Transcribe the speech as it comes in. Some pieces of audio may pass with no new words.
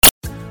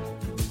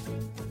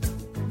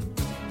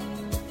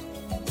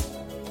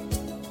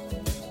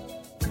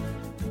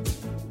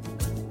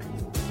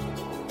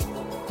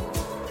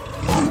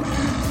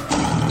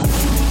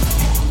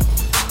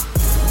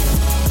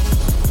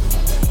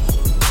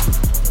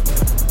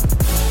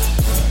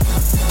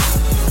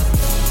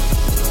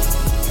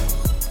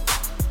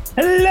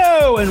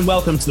and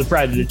welcome to the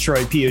Pride of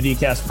Detroit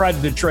PODcast.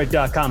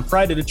 PrideOfDetroit.com,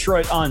 Pride of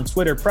Detroit on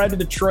Twitter, Pride of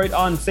Detroit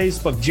on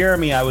Facebook.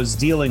 Jeremy, I was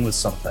dealing with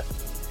something.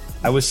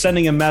 I was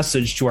sending a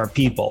message to our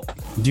people.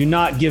 Do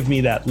not give me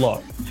that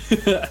look.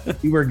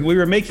 We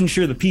were making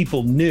sure the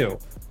people knew.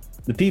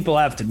 The people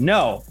have to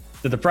know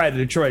that the Pride of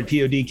Detroit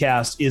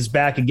PODcast is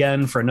back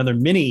again for another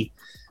mini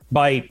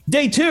by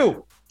day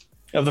 2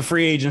 of the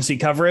free agency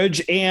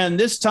coverage. And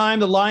this time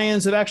the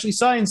Lions have actually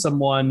signed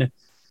someone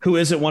who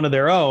isn't one of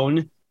their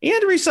own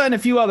and re-signed a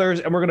few others.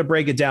 And we're going to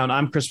break it down.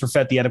 I'm Christopher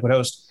Fett, the adequate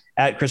host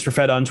at Christopher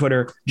Fett on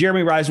Twitter.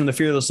 Jeremy Reisman, the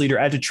fearless leader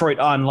at Detroit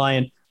on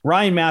Lion.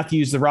 Ryan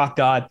Matthews, the rock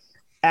god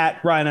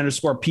at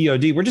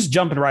Ryan_POD. We're just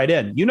jumping right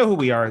in. You know who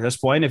we are at this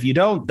point. If you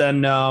don't,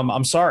 then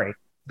I'm sorry.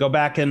 Go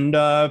back and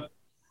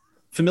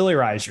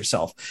familiarize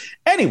yourself.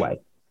 Anyway,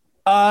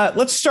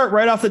 let's start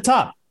right off the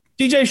top.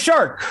 DJ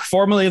Chark,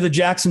 formerly of the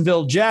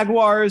Jacksonville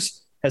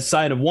Jaguars, has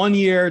signed a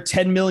 1-year,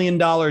 $10 million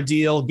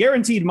deal,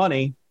 guaranteed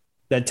money,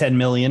 that $10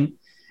 million.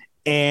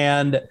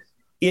 And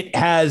it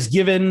has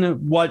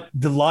given what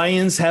the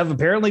Lions have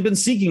apparently been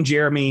seeking,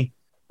 Jeremy,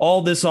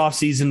 all this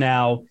offseason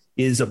now,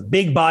 is a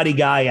big body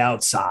guy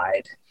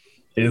outside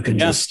who can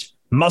just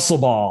muscle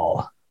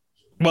ball.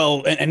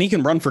 Well, and he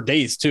can run for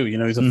days too. You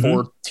know, he's a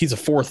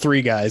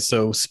 4.3 guy.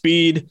 So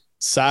speed,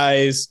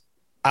 size,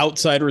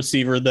 outside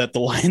receiver that the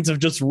Lions have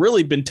just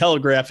really been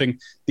telegraphing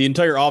the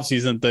entire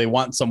offseason that they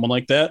want someone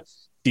like that.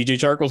 DJ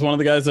Chark was one of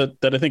the guys that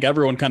I think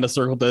everyone kind of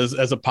circled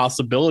as a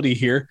possibility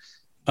here.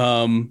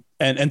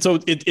 And so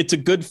it's a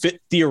good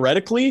fit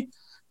theoretically.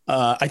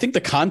 I think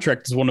the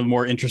contract is one of the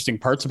more interesting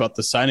parts about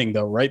the signing,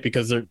 though, right?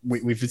 Because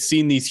we've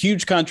seen these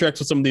huge contracts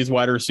with some of these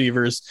wide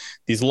receivers,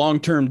 these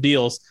long-term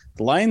deals.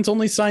 The Lions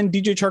only signed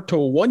DJ Chark to a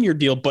 1-year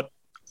deal, but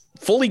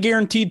fully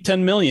guaranteed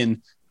 $10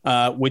 million,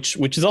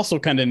 which is also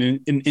kind of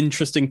an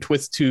interesting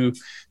twist to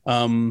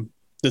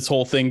this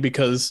whole thing,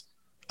 because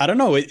I don't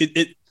know,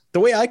 the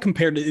way I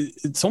compared it,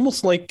 it's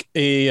almost like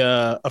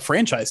a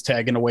franchise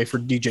tag in a way for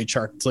DJ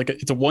Chark. It's like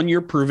it's a 1-year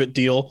prove it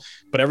deal,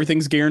 but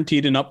everything's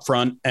guaranteed and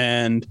upfront,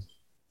 and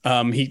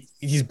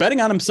he's betting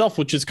on himself,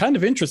 which is kind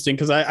of interesting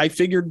because I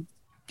figured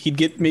he'd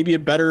get maybe a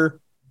better,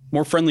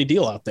 more friendly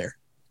deal out there.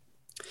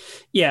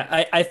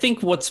 Yeah, I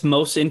think what's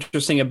most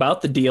interesting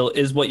about the deal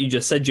is what you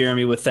just said,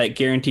 Jeremy, with that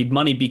guaranteed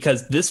money,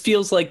 because this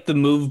feels like the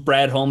move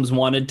Brad Holmes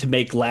wanted to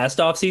make last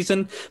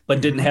offseason,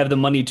 but didn't have the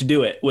money to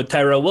do it with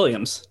Tyrell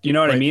Williams. Do you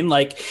know what I mean?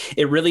 Like,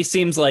 it really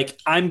seems like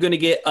I'm going to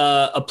get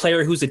a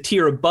player who's a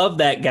tier above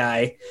that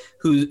guy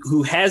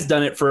who has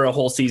done it for a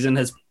whole season,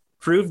 has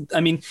proved.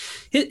 I mean,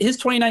 his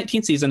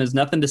 2019 season is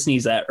nothing to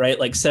sneeze at, right?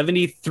 Like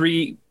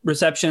 73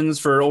 receptions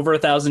for over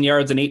 1,000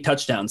 yards and 8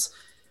 touchdowns.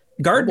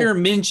 Gardner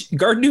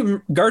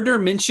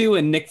Minshew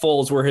and Nick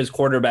Foles were his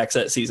quarterbacks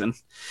that season.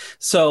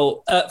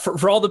 So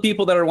for all the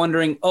people that are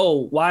wondering,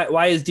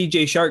 why is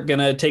DJ Chark going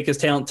to take his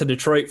talent to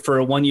Detroit for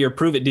a 1-year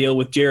prove it deal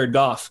with Jared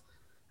Goff?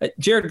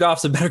 Jared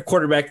Goff's a better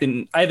quarterback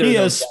than either of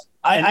those guys.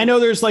 I know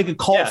there's like a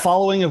cult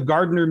following of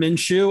Gardner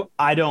Minshew.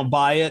 I don't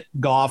buy it.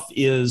 Goff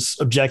is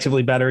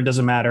objectively better. It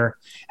doesn't matter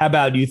how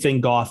bad you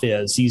think Goff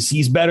is.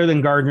 He's better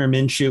than Gardner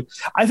Minshew.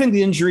 I think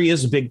the injury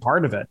is a big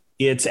part of it.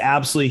 It's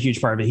absolutely a huge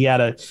part of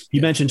it.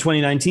 You mentioned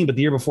 2019, but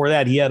the year before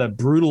that, he had a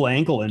brutal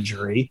ankle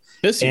injury.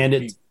 This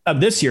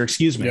year,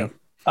 excuse me. Yeah.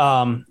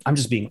 I'm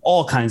just being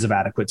all kinds of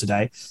adequate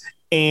today.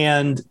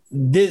 And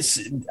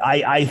this,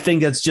 I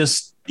think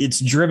it's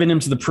driven him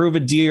to the prove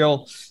it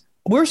deal.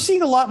 We're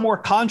seeing a lot more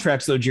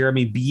contracts, though,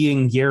 Jeremy,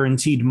 being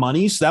guaranteed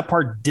money. So that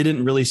part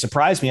didn't really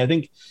surprise me. I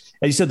think,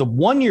 as you said, the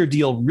 1-year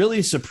deal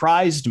really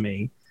surprised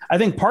me. I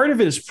think part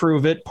of it is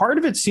prove it. Part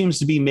of it seems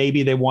to be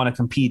maybe they want to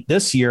compete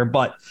this year,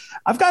 but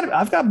I've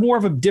got more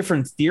of a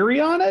different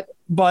theory on it.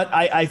 But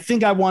I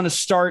think I want to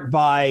start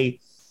to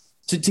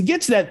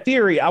get to that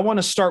theory. I want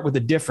to start with a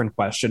different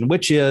question,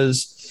 which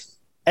is,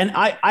 and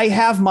I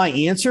have my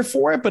answer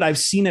for it, but I've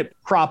seen it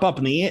crop up.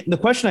 And the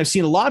question I've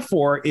seen a lot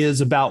for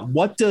is about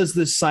what does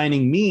this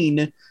signing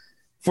mean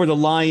for the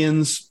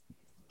Lions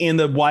in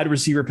the wide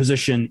receiver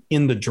position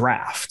in the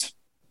draft?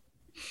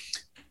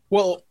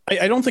 Well,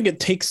 I don't think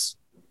it takes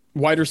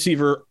wide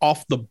receiver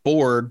off the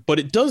board, but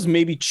it does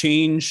maybe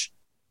change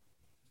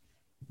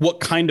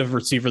what kind of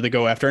receiver they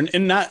go after.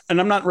 And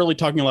I'm not really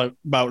talking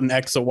about an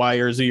X, a Y,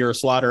 or a Z, or a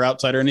slot or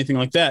outside or anything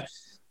like that.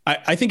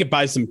 I think it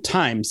buys them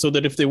time so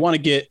that if they want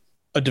to get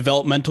a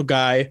developmental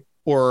guy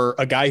or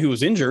a guy who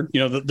was injured,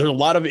 there's a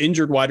lot of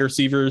injured wide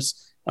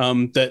receivers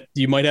that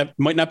you might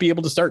not be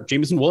able to start.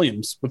 Jameson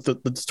Williams with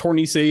the torn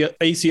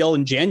ACL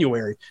in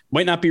January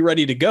might not be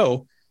ready to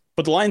go.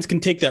 But the Lions can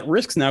take that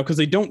risk now because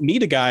they don't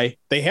need a guy.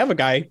 They have a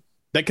guy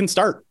that can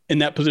start in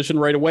that position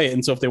right away.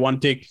 And so if they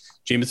want to take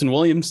Jameson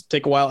Williams,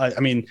 take a while. I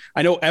mean,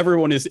 I know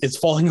everyone is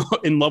falling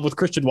in love with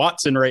Christian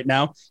Watson right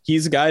now.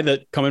 He's a guy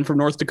that coming from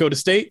North Dakota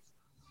State,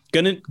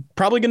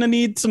 probably gonna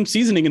need some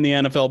seasoning in the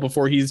NFL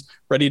before he's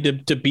ready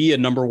to be a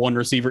number 1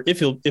 receiver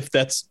if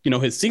that's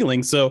his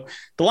ceiling. So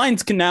the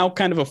Lions can now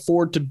kind of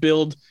afford to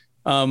build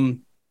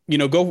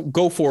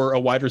go for a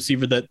wide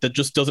receiver that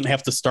just doesn't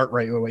have to start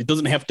right away. It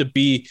doesn't have to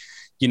be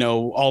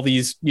all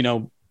these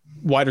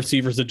wide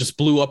receivers that just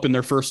blew up in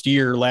their first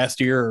year last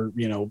year,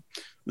 or,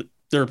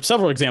 there are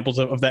several examples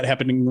of that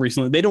happening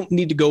recently. They don't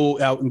need to go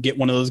out and get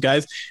one of those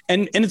guys.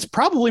 And it's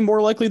probably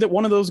more likely that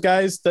one of those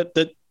guys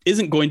that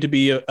isn't going to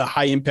be a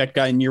high impact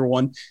guy in year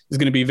one is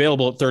going to be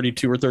available at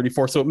 32 or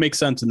 34. So it makes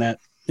sense in that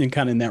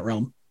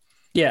realm.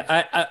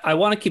 Yeah, I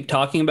want to keep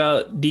talking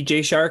about DJ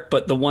Chark,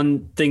 but the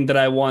one thing that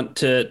I want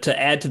to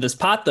add to this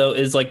pot, though,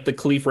 is like the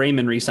Kalif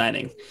Raymond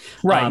re-signing.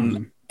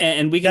 Right.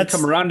 And we can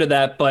come around to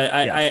that, but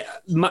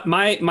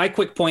my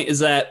quick point is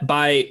that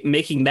by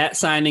making that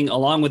signing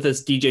along with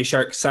this DJ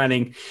Chark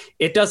signing,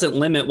 it doesn't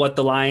limit what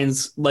the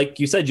Lions, like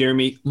you said,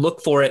 Jeremy,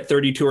 look for at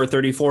 32 or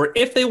 34.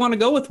 If they want to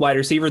go with wide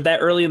receiver that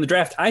early in the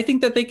draft, I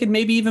think that they could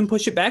maybe even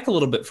push it back a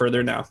little bit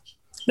further now.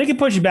 They can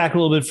push it back a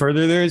little bit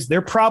further.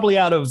 They're probably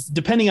out of,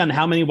 depending on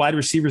how many wide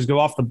receivers go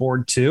off the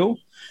board too,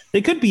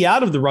 they could be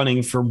out of the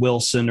running for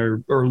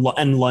Wilson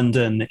and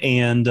London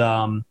and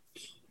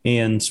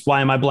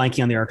why am I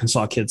blanking on the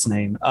Arkansas kid's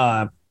name?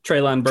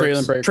 Traylon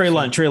Burks.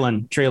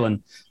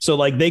 Traylon. So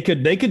like they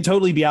could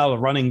totally be out of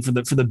running for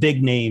the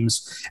big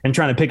names and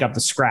trying to pick up the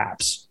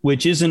scraps,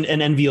 which isn't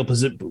an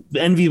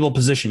enviable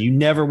position. You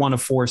never want to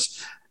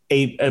force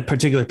a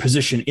particular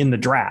position in the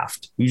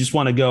draft. You just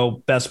want to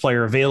go best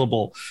player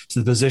available to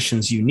the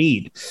positions you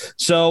need.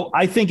 So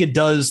I think it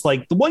does,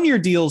 like, the 1 year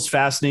deal is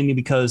fascinating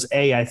because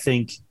we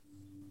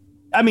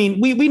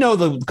know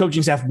the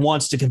coaching staff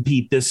wants to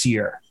compete this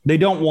year. They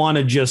don't want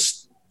to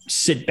just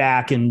sit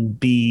back and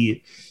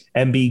be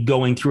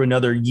going through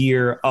another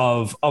year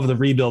of the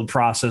rebuild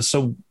process.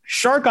 So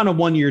Chark on a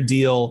 1 year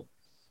deal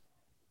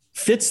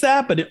fits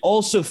that, but it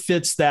also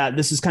fits that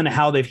this is kind of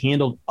how they've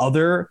handled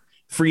other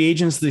free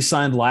agents they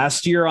signed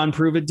last year on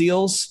prove it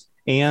deals.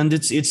 And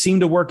it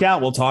seemed to work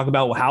out. We'll talk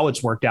about how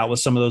it's worked out with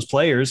some of those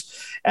players.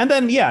 And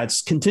then,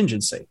 it's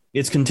contingency.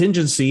 It's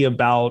contingency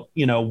about,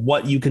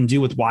 what you can do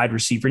with wide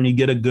receiver, and you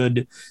get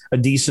a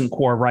decent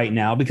core right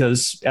now,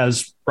 because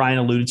as Brian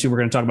alluded to, we're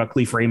going to talk about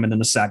Kalif Raymond in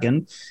a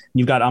second.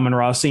 You've got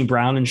Amon-Ra St.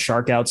 Brown and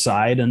Chark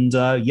outside, and see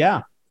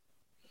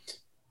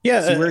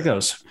where it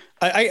goes.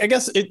 I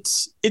guess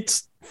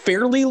it's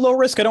fairly low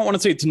risk. I don't want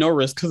to say it's no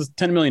risk because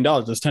 $10 million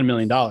is $10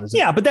 million.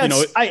 Yeah, but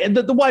that's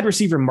the wide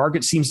receiver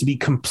market seems to be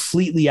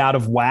completely out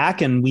of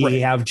whack, and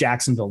we have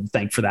Jacksonville to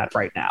thank for that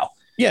right now.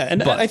 Yeah,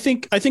 and I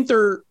think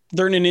they're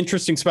in an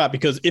interesting spot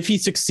because if he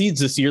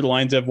succeeds this year, the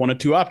Lions have one of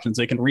two options.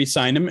 They can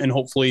re-sign him and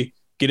hopefully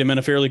get him in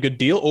a fairly good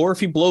deal, or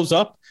if he blows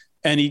up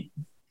and he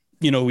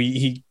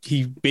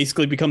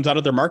basically becomes out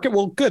of their market,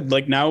 well, good.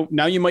 Like now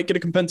you might get a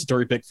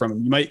compensatory pick from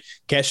him. You might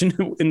cash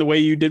in the way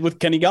you did with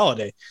Kenny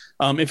Galladay.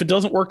 If it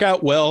doesn't work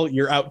out well,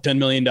 you're out $10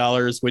 million,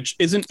 which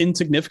isn't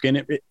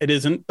insignificant. It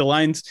isn't. The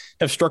Lions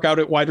have struck out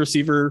at wide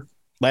receiver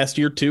last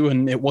year too,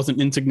 and it wasn't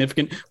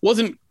insignificant.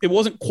 It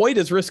wasn't quite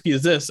as risky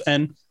as this.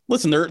 And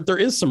listen, there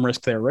is some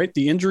risk there, right?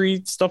 The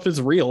injury stuff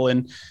is real,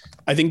 and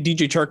I think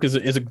DJ Chark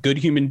is a good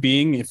human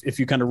being. If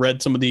you kind of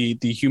read some of the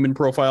human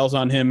profiles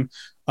on him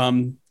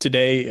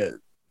today,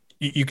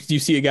 you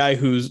see a guy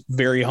who's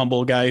very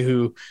humble, guy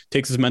who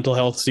takes his mental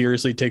health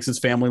seriously, takes his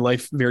family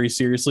life very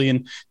seriously,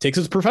 and takes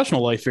his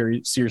professional life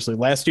very seriously.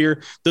 Last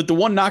year, the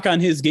one knock on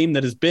his game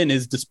that has been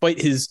is,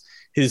 despite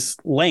his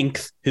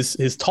length, his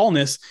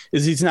tallness,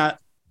 is he's not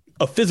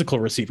a physical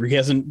receiver. He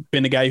hasn't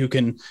been a guy who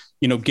can,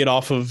 get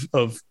off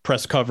of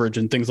press coverage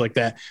and things like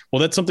that.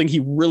 Well, that's something he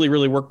really,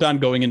 really worked on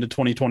going into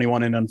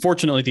 2021. And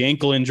unfortunately, the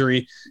ankle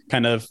injury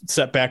kind of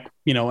set back,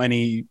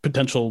 any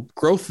potential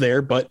growth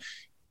there. But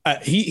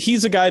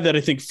he's a guy that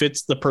I think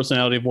fits the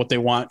personality of what they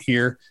want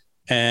here,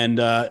 and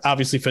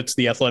obviously fits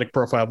the athletic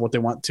profile of what they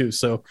want too.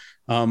 So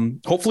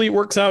hopefully it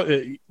works out.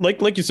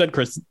 Like you said,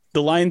 Chris,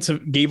 the Lions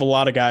gave a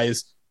lot of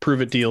guys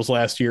prove it deals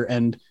last year,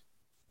 and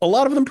a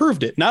lot of them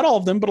proved it. Not all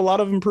of them, but a lot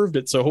of them proved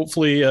it. So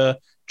hopefully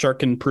Chark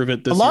can prove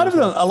it this year.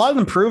 A lot of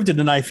them proved it,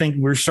 and I think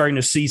we're starting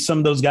to see some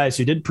of those guys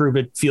who did prove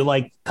it feel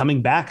like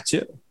coming back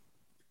too.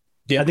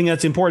 Yeah, I think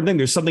that's the important thing.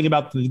 There's something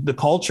about the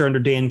culture under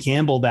Dan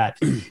Campbell that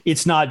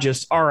it's not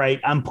just, all right,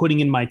 I'm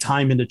putting in my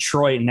time in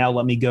Detroit and now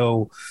let me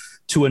go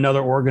to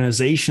another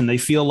organization. They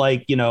feel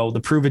like,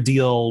 the prove a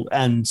deal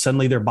and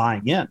suddenly they're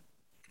buying in.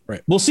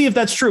 Right. We'll see if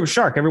that's true with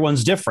Chark.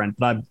 Everyone's different,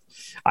 but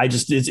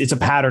it's a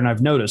pattern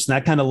I've noticed. And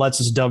that kind of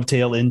lets us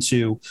dovetail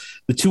into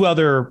the two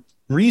other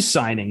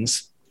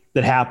re-signings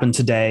that happened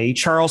today.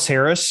 Charles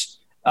Harris.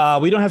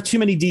 We don't have too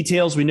many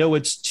details. We know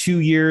it's 2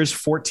 years,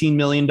 $14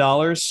 million.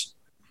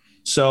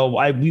 So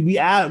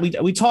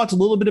we talked a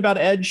little bit about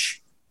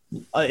edge,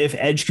 if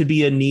edge could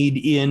be a need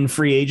in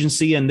free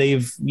agency, and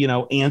they've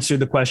answered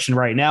the question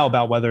right now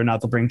about whether or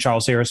not they'll bring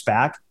Charles Harris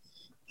back.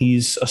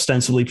 He's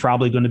ostensibly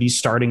probably going to be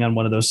starting on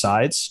one of those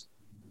sides,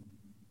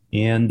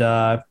 and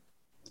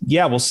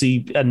we'll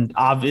see. And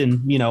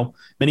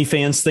many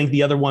fans think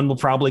the other one will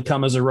probably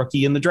come as a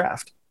rookie in the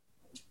draft.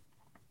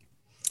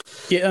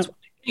 Yeah,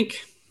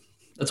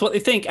 that's what they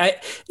think.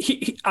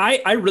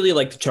 I really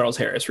like the Charles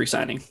Harris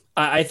re-signing.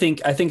 I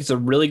think it's a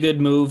really good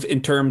move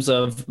in terms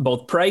of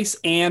both price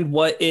and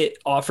what it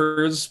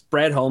offers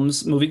Brad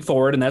Holmes moving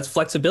forward, and that's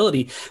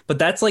flexibility. But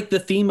that's like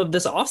the theme of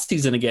this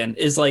offseason again,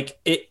 is like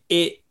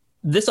it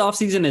this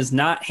offseason is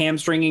not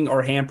hamstringing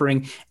or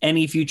hampering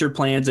any future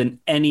plans in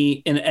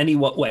any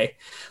what way.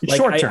 Like,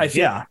 short term,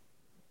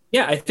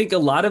 yeah, I think a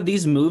lot of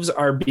these moves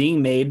are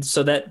being made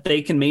so that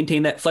they can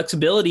maintain that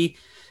flexibility,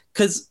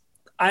 because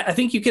I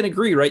think you can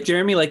agree, right,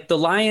 Jeremy? Like, the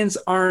Lions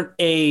aren't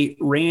a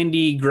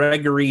Randy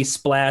Gregory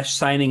splash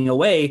signing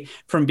away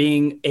from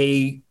being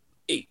a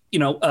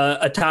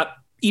top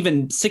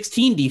even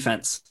 16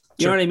 defense.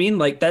 You know what I mean?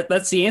 Like,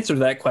 that's the answer to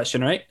that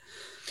question, right?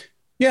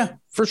 Yeah,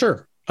 for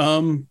sure.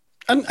 I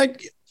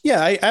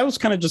was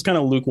kind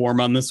of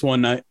lukewarm on this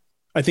one.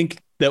 I think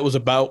that was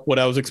about what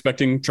I was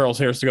expecting Charles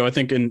Harris to go. I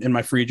think in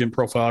my free agent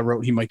profile, I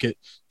wrote he might get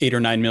 $8 or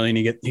 $9 million.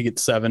 He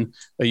gets $7 million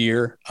a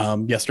year.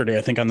 Yesterday,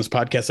 I think on this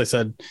podcast, I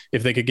said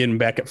if they could get him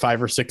back at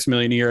 $5 or $6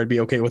 million a year, I'd be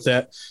okay with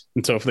that.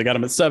 And so if they got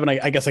him at $7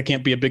 million, I guess I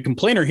can't be a big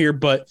complainer here,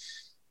 but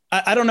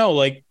I don't know.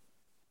 Like,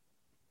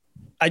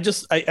 I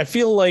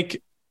feel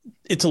like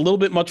it's a little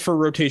bit much for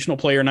a rotational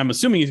player, and I'm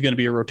assuming he's going to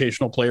be a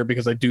rotational player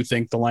because I do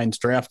think the Lions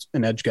draft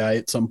an edge guy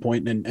at some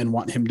point and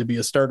want him to be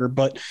a starter.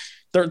 But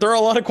there are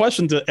a lot of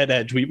questions at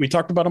edge. We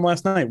talked about him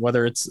last night,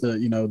 whether it's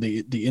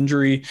the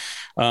injury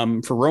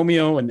for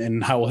Romeo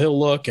and how he'll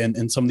look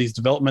and some of these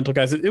developmental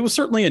guys. It was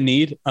certainly a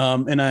need,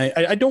 and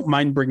I don't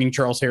mind bringing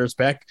Charles Harris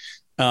back.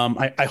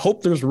 I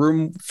hope there's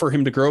room for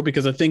him to grow,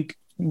 because I think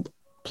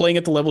playing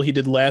at the level he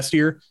did last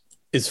year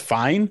is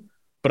fine.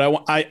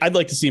 But I'd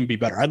like to see him be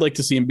better. I'd like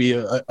to see him be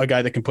a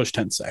guy that can push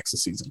 10 sacks a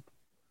season.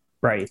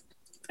 Right.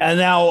 And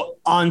now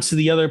on to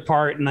the other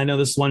part. And I know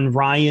this one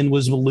Ryan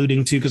was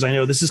alluding to, because I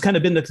know this has kind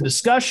of been the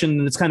discussion,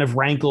 and it's kind of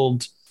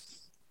rankled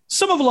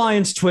some of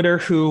Lions Twitter,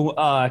 who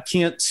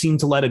can't seem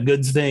to let a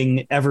good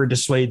thing ever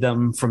dissuade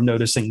them from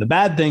noticing the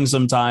bad things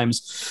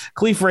sometimes.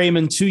 Kalif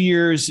Raymond, 2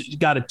 years,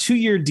 got a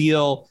 2-year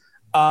deal.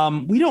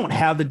 We don't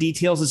have the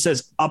details. It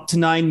says up to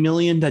 $9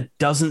 million. That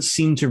doesn't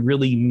seem to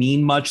really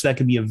mean much. That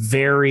could be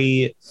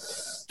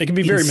it can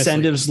be very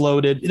incentives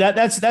loaded.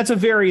 That's a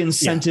very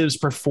incentives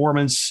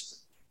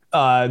performance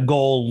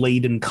goal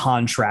laden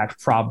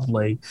contract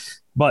probably.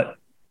 But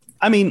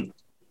I mean,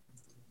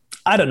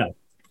 I don't know.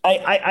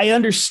 I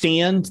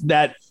understand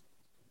that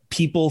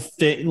people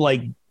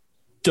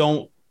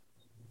don't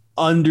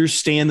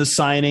understand the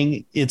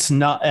signing. It's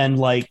not, and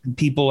like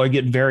people are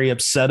getting very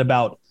upset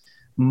about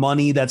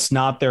money that's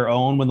not their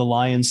own when the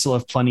Lions still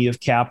have plenty of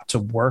cap to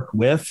work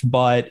with.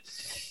 But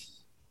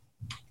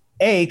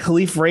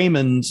Kalif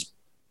Raymond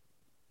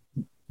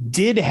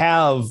did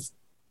have,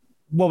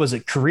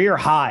 career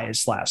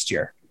highs last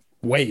year.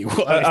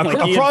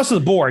 Across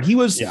the board. He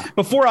was,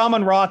 before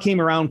Amon-Ra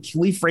came around,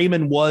 Kalif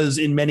Raymond was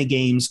in many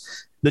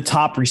games the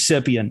top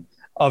recipient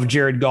of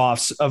Jared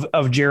Goff's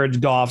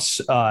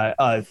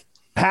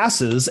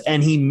passes,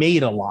 and he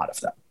made a lot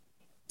of them.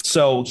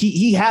 So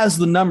he has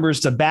the numbers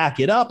to back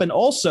it up. And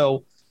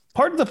also,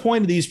 part of the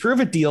point of these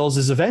prove-it deals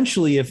is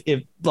eventually if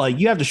like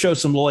you have to show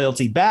some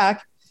loyalty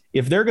back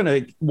if they're going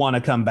to want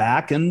to come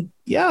back. And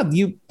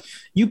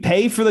you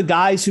pay for the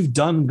guys who've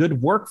done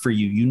good work for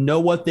you. You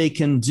know what they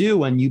can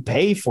do, and you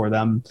pay for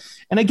them.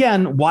 And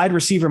again, wide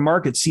receiver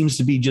market seems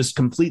to be just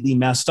completely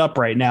messed up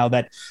right now.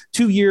 That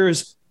 2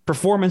 years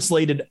performance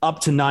slated up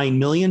to $9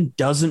 million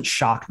doesn't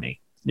shock me.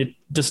 It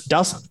just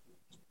doesn't.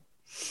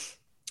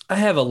 I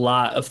have a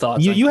lot of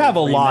thoughts. You have a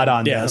lot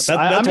on this.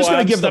 I'm just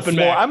going to give the floor.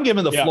 Back. I'm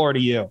giving the floor to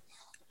you.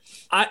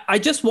 I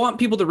just want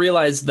people to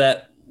realize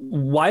that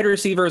wide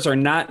receivers are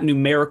not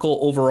numerical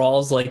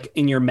overalls like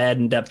in your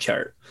Madden depth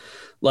chart.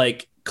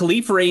 Like,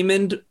 Kalif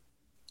Raymond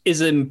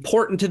is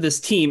important to this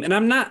team, and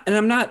I'm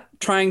not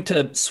trying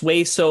to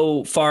sway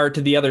so far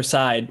to the other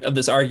side of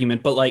this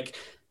argument, but like,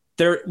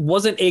 there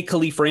wasn't a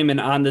Kalif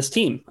Raymond on this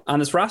team, on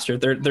this roster.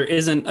 There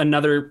isn't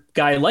another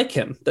guy like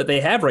him that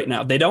they have right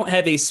now. They don't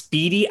have a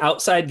speedy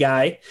outside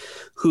guy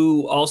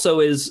who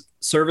also is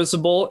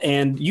serviceable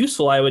and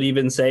useful, I would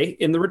even say,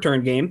 in the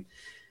return game.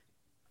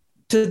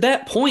 To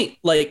that point,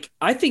 like,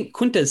 I think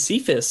Quintez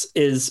Cephas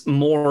is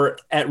more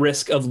at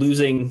risk of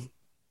losing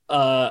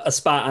a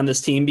spot on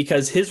this team,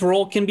 because his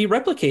role can be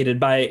replicated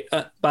by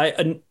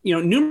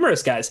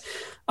numerous guys.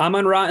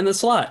 Amon-Ra in the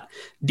slot.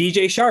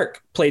 DJ Chark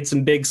played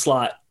some big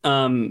slot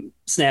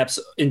snaps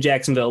in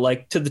Jacksonville,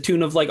 like to the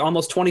tune of like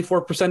almost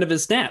 24% of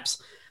his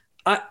snaps.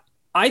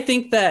 I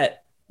think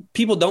that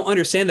people don't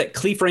understand that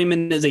Kalif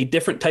Raymond is a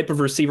different type of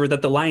receiver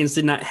that the Lions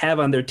did not have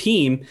on their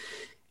team.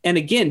 And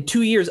again,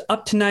 2 years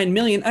up to $9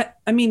 million.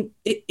 I mean,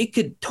 it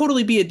could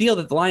totally be a deal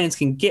that the Lions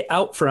can get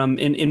out from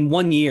in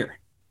 1 year.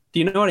 Do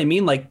you know what I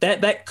mean? Like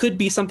that could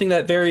be something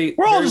that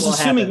we're all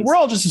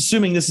just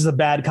assuming this is a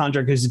bad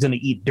contract because he's going to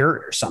eat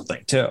dirt or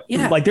something too.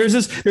 Yeah. Like there's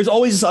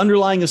always this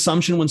underlying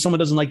assumption when someone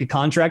doesn't like the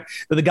contract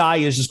that the guy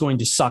is just going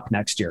to suck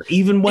next year.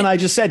 Even when I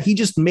just said he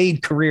just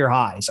made career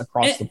highs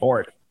across the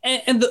board.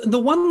 And the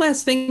one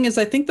last thing is,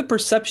 I think the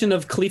perception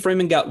of Kalif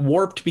Raymond got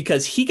warped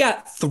because he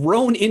got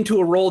thrown into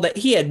a role that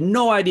he had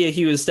no idea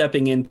he was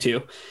stepping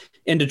into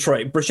in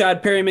Detroit.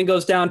 Brashad Perryman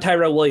goes down,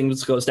 Tyrell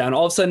Williams goes down.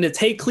 All of a sudden it's,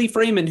 hey, Kalif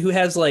Raymond, who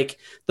has like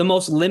the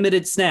most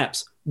limited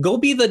snaps, go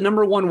be the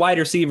number one wide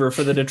receiver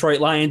for the Detroit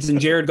Lions,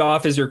 and Jared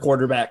Goff is your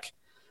quarterback.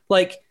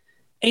 Like,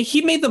 and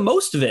he made the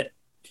most of it,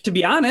 to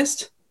be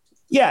honest.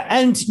 Yeah,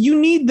 and you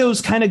need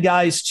those kind of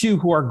guys too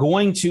who are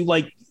going to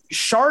like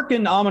Chark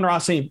and Amon-Ra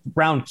St.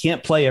 Brown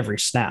can't play every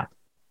snap.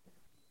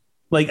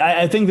 Like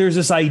I think there's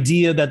this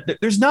idea that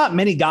there's not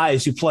many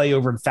guys who play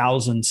over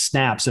 1,000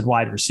 snaps at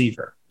wide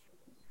receiver.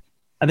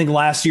 I think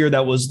last year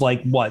that was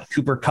like what,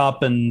 Cooper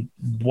Kupp and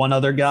one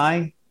other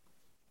guy.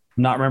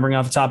 I'm not remembering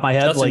off the top of my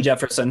head.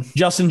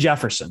 Justin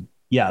Jefferson.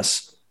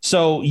 Yes.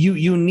 So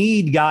you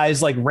need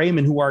guys like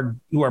Raymond who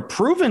are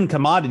proven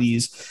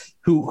commodities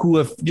who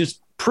have just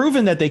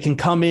proven that they can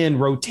come in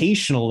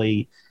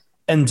rotationally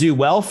and do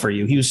well for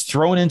you. He was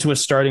thrown into a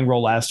starting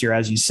role last year,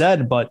 as you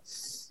said, but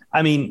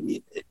I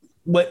mean,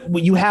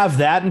 what you have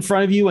that in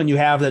front of you, and you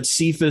have that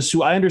Cephas,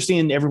 who I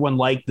understand everyone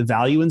liked the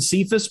value in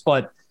Cephas,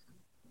 but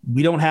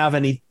we don't have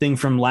anything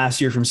from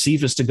last year from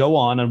Cephas to go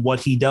on and what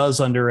he does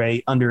under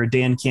a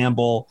Dan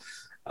Campbell,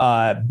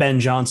 Ben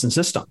Johnson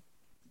system.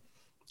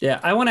 Yeah,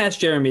 I want to ask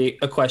Jeremy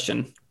a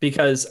question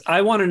because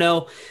I want to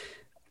know,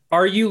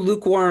 are you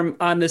lukewarm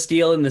on this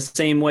deal in the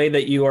same way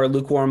that you are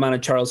lukewarm on a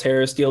Charles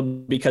Harris deal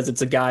because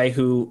it's a guy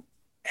who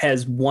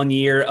has 1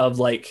 year of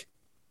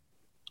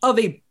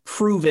a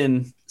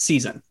proven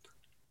season,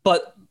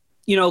 but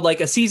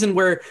like a season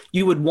where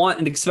you would want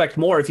and expect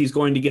more if he's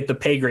going to get the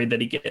pay grade that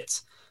he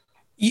gets?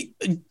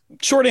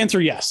 Short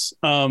answer, yes.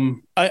 I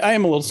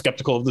am a little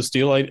skeptical of this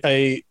deal.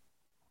 I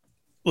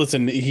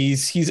listen,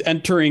 he's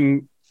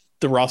entering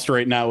the roster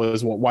right now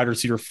as wide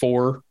receiver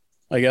 4.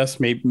 I guess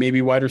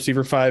maybe wide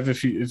receiver 5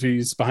 if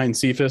he's behind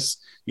Cephas.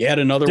 You add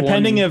another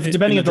depending one. If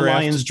the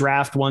Lions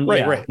draft one.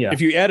 Right. Yeah. If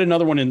you add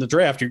another one in the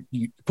draft,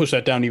 you push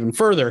that down even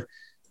further.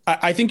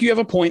 I think you have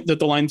a point that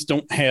the Lions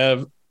don't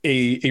have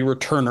a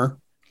returner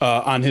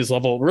on his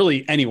level.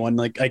 Really anyone.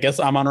 Like I guess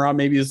Amon-Ra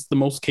maybe is the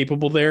most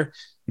capable there.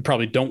 You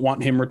probably don't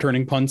want him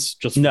returning punts.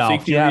 Just for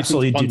safety reasons.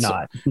 Absolutely do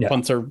not. Yeah.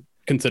 Punts are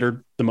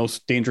considered the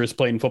most dangerous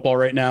play in football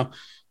right now.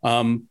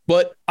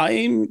 But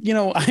I'm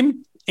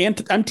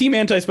team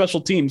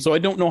anti-special team, so I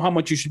don't know how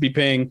much you should be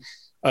paying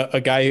a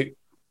guy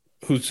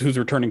who's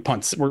returning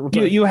punts.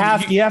 You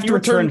have to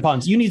return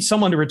punts. You need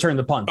someone to return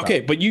the punt. Okay,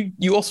 but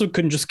you also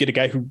couldn't just get a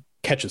guy who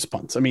catches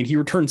punts. I mean, he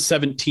returned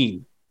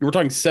 17. We're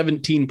talking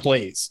 17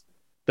 plays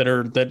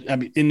in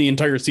the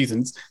entire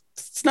season.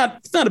 It's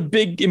not a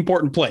big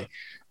important play.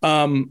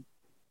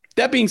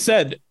 That being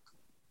said,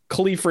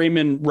 Kalif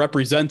Raymond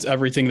represents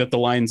everything that the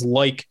Lions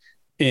like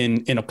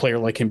in a player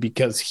like him,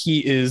 because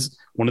he is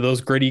one of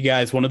those gritty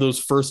guys, one of those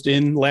first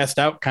in, last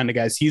out kind of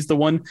guys. He's the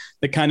one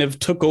that kind of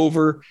took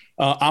over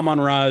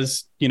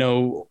Amon-Ra's,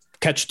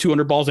 catch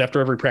 200 balls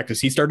after every practice.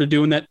 He started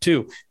doing that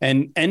too.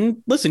 And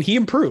listen, he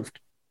improved.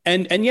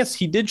 And yes,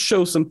 he did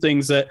show some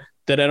things that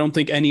I don't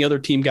think any other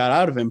team got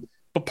out of him.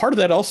 But part of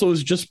that also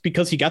is just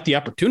because he got the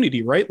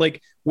opportunity, right?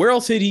 Like where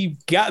else had he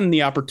gotten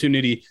the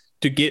opportunity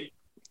to get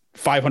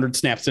 500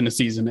 snaps in a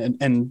season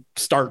and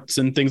starts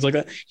and things like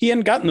that? He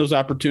hadn't gotten those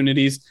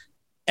opportunities.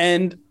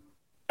 And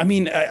I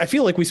mean, I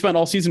feel like we spent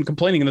all season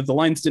complaining that the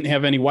Lions didn't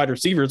have any wide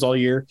receivers all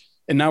year.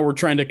 And now we're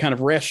trying to kind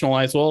of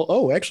rationalize,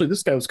 actually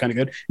this guy was kind of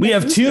good. We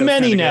have too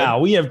many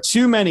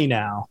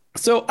now.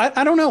 So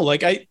I don't know.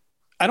 Like I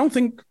don't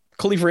think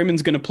Kalif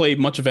Raymond's going to play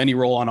much of any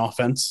role on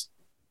offense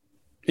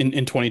in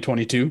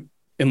 2022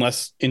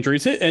 unless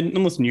injuries hit. And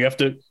listen, you have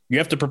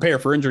to prepare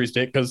for injuries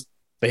to hit because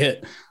they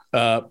hit.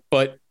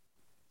 But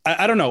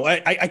I don't know.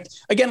 I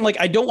again, like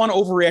I don't want to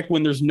overreact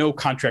when there's no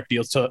contract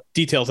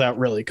details out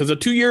really, because a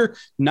 2-year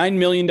 $9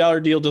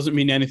 million deal doesn't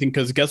mean anything.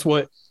 Because guess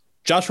what?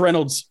 Josh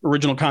Reynolds'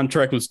 original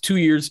contract was 2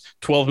 years,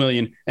 $12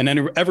 million, and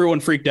then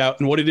everyone freaked out.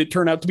 And what did it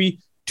turn out to be?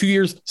 2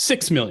 years,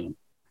 $6 million,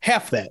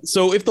 half that.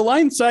 So if the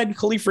Lions signed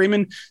Kalif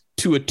Raymond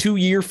to a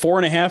 2-year,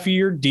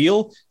 4.5-year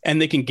deal,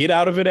 and they can get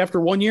out of it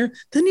after 1 year,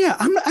 then yeah,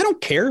 I don't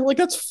care. Like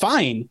that's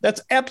fine.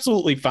 That's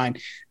absolutely fine.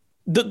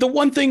 The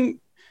one thing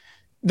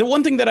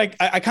that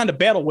I kind of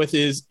battle with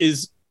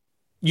is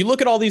you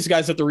look at all these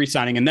guys that they're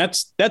re-signing, and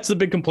that's the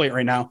big complaint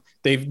right now.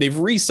 They've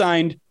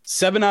re-signed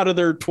 7 out of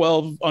their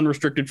 12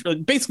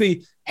 unrestricted,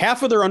 basically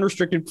half of their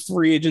unrestricted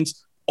free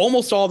agents,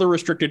 almost all the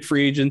restricted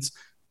free agents,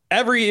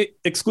 every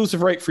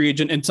exclusive right free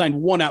agent, and signed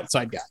one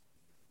outside guy.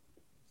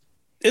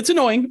 It's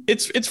annoying.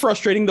 It's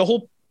frustrating. The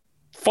whole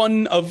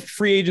fun of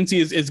free agency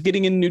is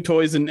getting in new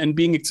toys and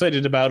being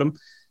excited about them.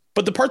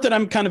 But the part that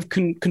I'm kind of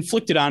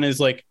conflicted on is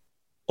like,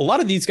 a lot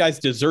of these guys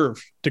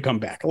deserve to come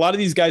back. A lot of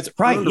these guys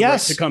earned the right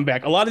to come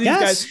back. A lot of these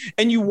guys,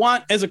 and you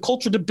want as a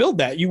culture to build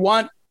that. You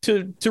want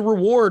to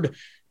reward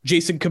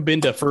Jason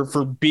Kabinda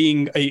for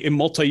being a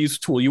multi-use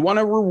tool. You want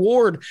to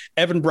reward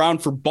Evan Brown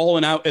for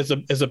balling out as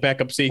a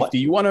backup safety. What?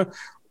 You want to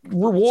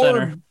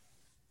reward. Center.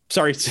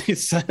 Sorry,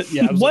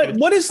 yeah.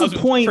 What is the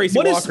point? Tracy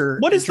Walker,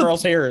 what is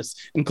Charles Harris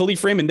and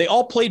Kalif Raymond? They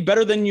all played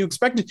better than you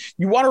expected.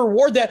 You want to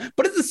reward that,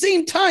 but at the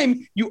same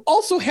time, you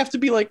also have to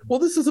be like, well,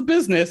 this is a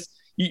business.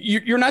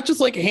 You're not just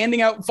like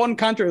handing out fun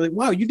contract. Like,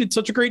 wow, you did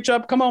such a great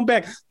job. Come on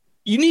back.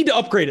 You need to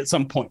upgrade at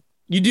some point.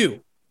 You do,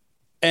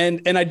 and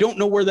I don't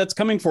know where that's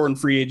coming for in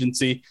free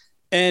agency.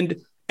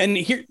 And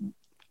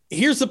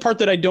here's the part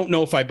that I don't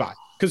know if I buy,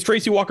 because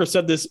Tracy Walker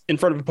said this in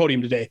front of a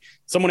podium today.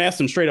 Someone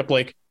asked him straight up,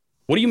 like,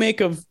 what do you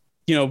make of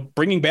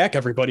bringing back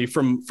everybody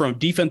from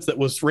defense that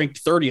was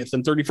ranked 30th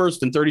and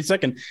 31st and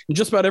 32nd in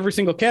just about every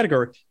single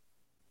category.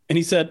 And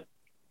he said,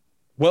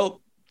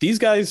 well, these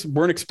guys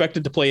weren't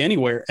expected to play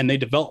anywhere, and they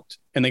developed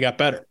and they got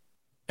better.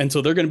 And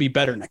so they're going to be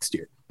better next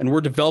year. And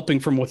we're developing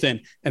from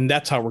within. And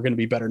that's how we're going to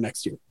be better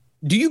next year.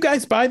 Do you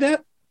guys buy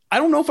that? I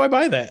don't know if I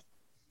buy that.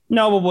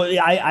 No, but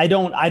I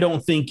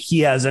don't think he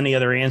has any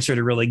other answer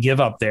to really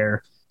give up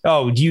there.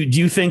 Oh, do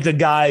you think the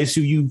guys who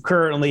you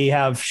currently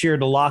have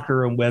shared a locker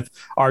room with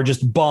are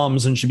just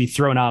bums and should be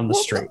thrown out on the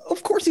street?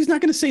 Of course, he's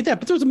not going to say that.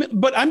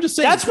 But I'm just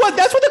saying that's what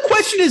the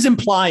question is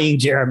implying,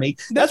 Jeremy.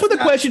 That's what the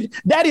question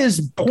that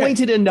is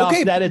pointed enough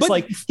that it's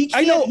like he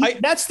can't. I know.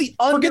 That's the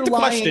underlying. Forget the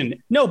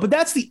question. No, but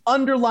that's the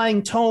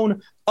underlying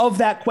tone of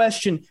that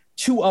question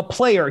to a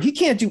player. He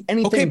can't do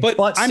anything. Okay, but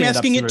I'm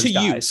asking it to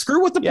you.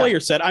 Screw what the player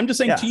said. I'm just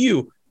saying to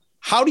you.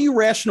 How do you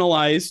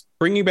rationalize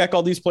bringing back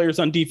all these players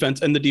on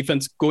defense and the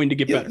defense going to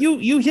get better?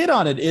 You hit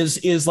on it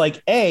is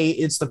like,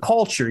 it's the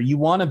culture. You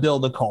want to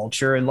build a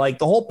culture. And like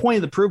the whole point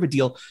of the prove it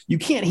deal, you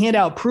can't hand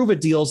out prove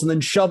it deals and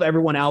then shove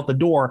everyone out the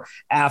door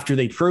after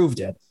they proved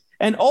it.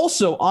 And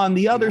also on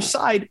the other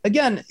side,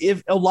 again,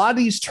 if a lot of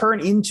these turn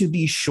into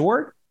be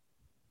short,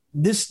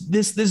 this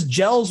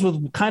gels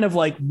with kind of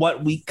like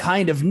what we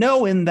kind of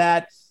know in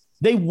that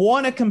they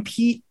want to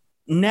compete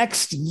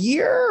next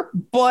year,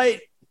 but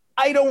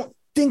I don't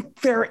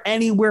think they're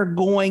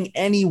going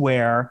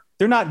anywhere.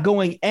 They're not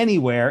going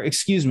anywhere.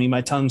 Excuse me, my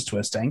tongue's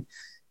twisting.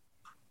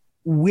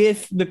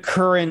 With the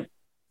current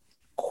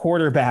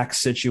quarterback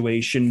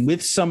situation,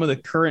 with some of the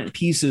current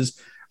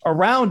pieces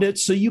around it,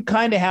 so you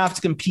kind of have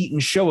to compete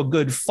and show a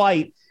good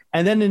fight,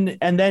 and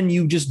then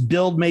you just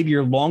build maybe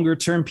your longer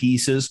term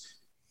pieces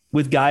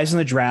with guys in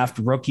the draft,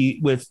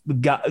 with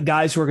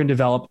guys who are going to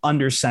develop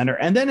under center,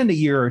 and then in a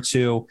year or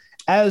two,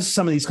 as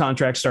some of these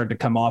contracts start to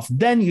come off,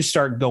 then you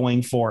start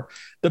going for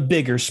the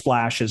bigger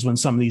splashes when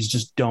some of these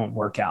just don't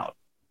work out.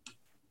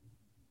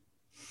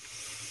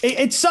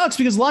 It sucks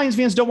because Lions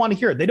fans don't want to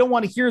hear it. They don't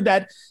want to hear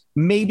that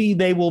maybe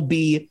they will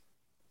be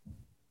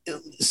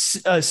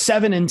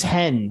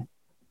 7-10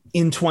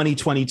 in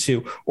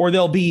 2022, or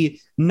they'll be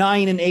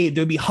 9-8.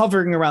 They'll be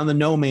hovering around the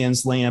no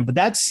man's land. But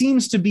that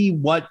seems to be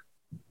what,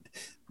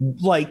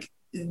 like,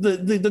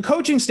 the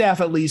coaching staff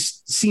at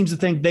least seems to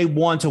think they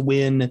want to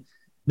win.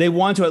 They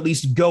want to at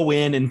least go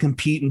in and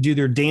compete and do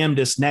their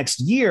damnedest next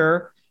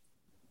year.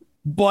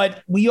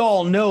 But we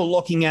all know,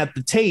 looking at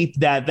the tape,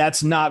 that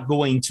that's not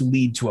going to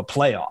lead to a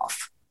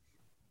playoff.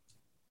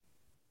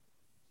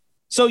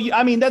 So,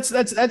 I mean,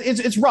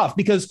 it's rough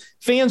because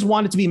fans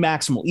want it to be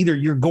maximal. Either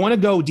you're going to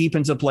go deep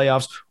into the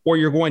playoffs or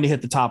you're going to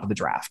hit the top of the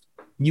draft.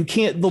 You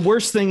can't. The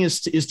worst thing is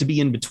to be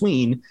in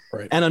between.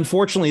 Right. And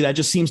unfortunately, that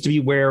just seems to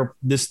be where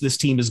this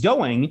team is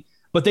going.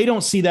 But they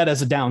don't see that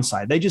as a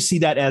downside. They just see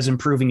that as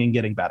improving and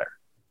getting better.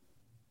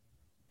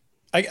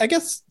 I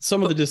guess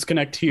some of the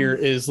disconnect here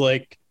is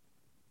like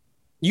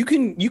you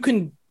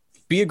can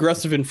be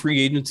aggressive in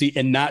free agency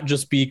and not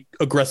just be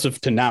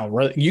aggressive to now,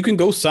 right? You can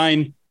go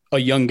sign a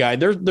young guy.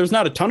 There's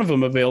not a ton of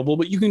them available,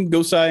 but you can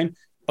go sign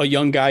a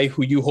young guy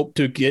who you hope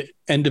to get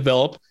and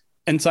develop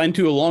and sign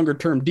to a longer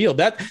term deal.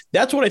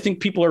 That's what I think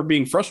people are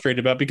being frustrated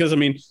about, because I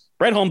mean,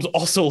 Brad Holmes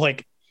also,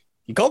 like,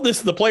 he called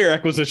this the player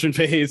acquisition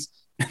phase,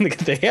 and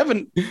they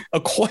haven't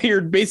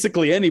acquired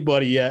basically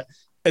anybody yet.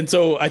 And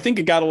so I think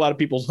it got a lot of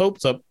people's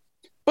hopes up.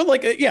 But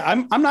like, yeah,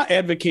 I'm not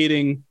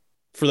advocating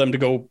for them to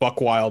go buck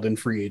wild in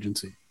free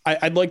agency.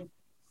 I'd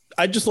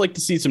just like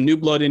to see some new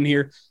blood in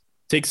here,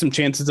 take some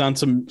chances on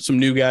some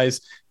new guys,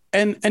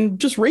 and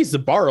just raise the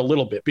bar a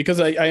little bit,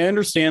 because I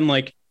understand,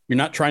 like, you're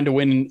not trying to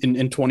win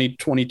in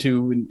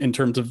 2022 in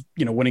terms of,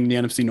 winning the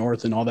NFC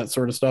North and all that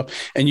sort of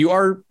stuff. And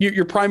your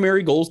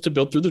primary goal is to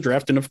build through the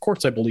draft. And of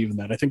course I believe in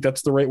that. I think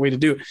that's the right way to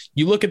do it.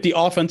 You look at the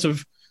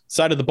offensive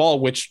side of the ball,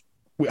 which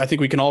I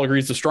think we can all agree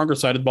is the stronger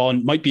side of the ball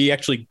and might be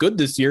actually good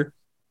this year.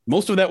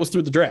 Most of that was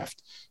through the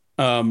draft.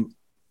 But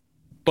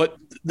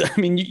I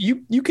mean,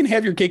 you can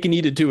have your cake and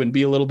eat it too, and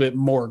be a little bit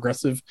more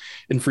aggressive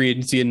in free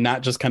agency and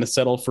not just kind of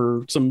settle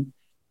for some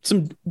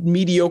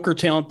mediocre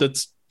talent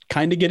that's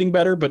kind of getting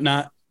better, but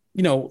not,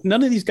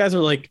 none of these guys are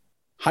like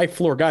high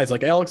floor guys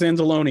like Alex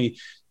Anzalone,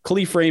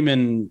 Kalif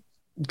Raymond,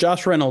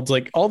 Josh Reynolds.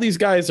 Like, all these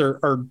guys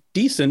are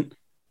decent,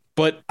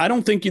 but I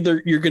don't think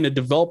you're going to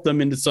develop them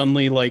into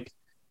suddenly like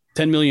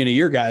 $10 million a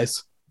year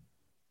guys.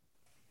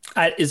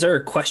 Is there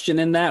a question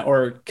in that,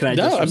 or can I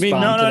just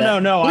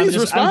respond? No.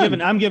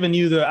 I'm giving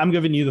you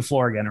the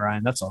floor again,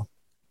 Ryan. That's all.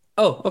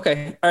 Oh,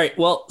 okay. All right.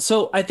 Well,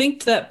 so I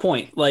think to that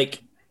point,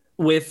 like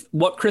with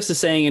what Chris is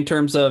saying in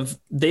terms of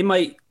they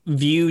might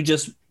view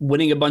just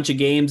winning a bunch of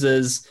games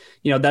as,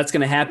 that's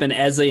going to happen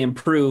as they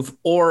improve.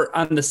 Or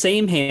on the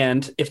same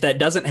hand, if that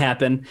doesn't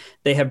happen,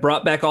 they have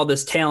brought back all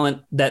this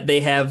talent that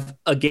they have,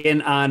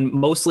 again, on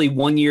mostly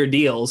 1-year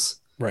deals,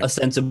 right,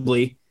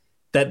 ostensibly,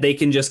 that they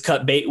can just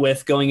cut bait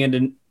with going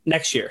into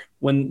next year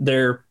when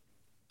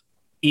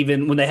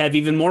they have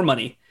even more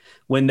money,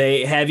 when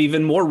they have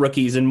even more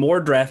rookies and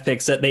more draft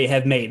picks that they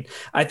have made.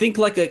 I think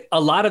like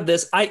a lot of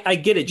this, I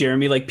get it,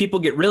 Jeremy. Like people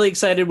get really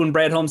excited when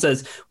Brad Holmes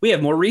says, we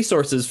have more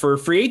resources for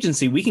free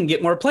agency. We can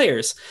get more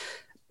players.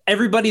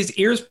 Everybody's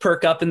ears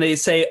perk up and they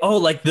say, oh,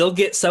 like they'll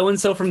get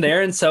so-and-so from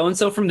there and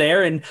so-and-so from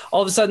there. And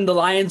all of a sudden the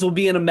Lions will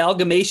be an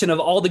amalgamation of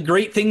all the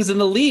great things in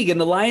the league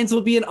and the Lions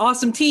will be an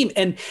awesome team.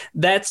 And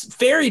that's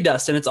fairy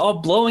dust and it's all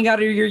blowing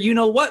out of your, you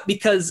know what,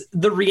 because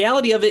the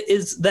reality of it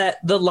is that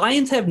the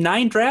Lions have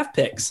 9 draft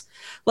picks.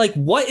 Like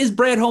what is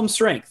Brad Holmes'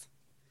 strength?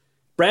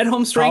 Brad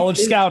Holmes' strength college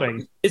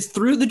scouting is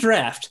through the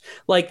draft.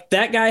 Like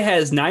that guy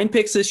has 9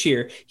 picks this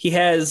year. He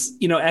has,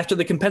 you know, after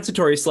the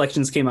compensatory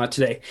selections came out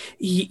today,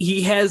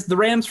 he has the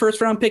Rams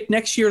first round pick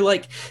next year.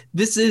 Like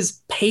this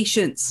is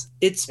patience.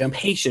 It's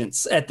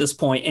patience at this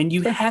point, and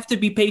you have to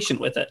be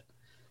patient with it.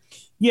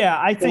 Yeah,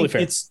 I think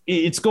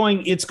it's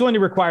going to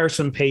require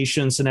some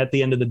patience, and at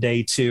the end of the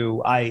day,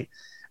 too, I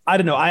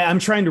don't know. I'm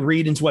trying to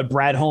read into what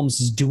Brad Holmes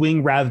is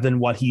doing rather than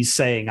what he's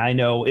saying. I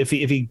know if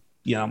he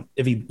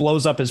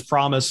blows up his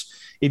promise,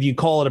 if you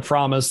call it a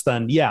promise,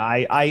 then yeah,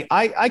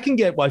 I can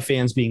get why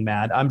fans being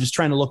mad. I'm just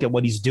trying to look at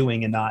what he's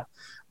doing and not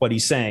what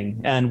he's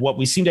saying. And what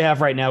we seem to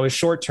have right now is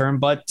short term,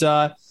 but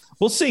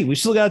we'll see. We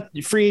still got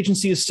free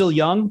agency is still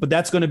young, but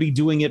that's going to be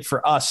doing it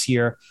for us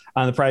here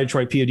on the Pride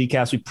Detroit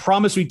PODcast. We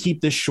promised we'd keep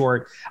this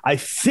short. I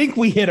think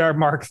we hit our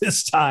mark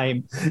this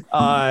time.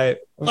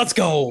 Let's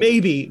go.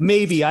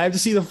 Maybe. I have to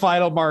see the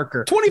final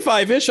marker.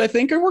 25-ish, I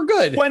think, and we're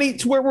good.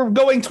 20. We're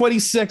going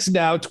 26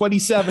 now,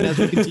 27 as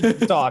we continue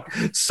to talk.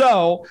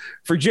 So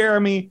for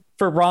Jeremy,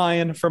 for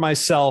Ryan, for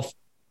myself,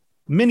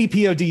 mini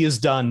POD is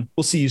done.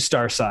 We'll see you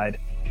Starside.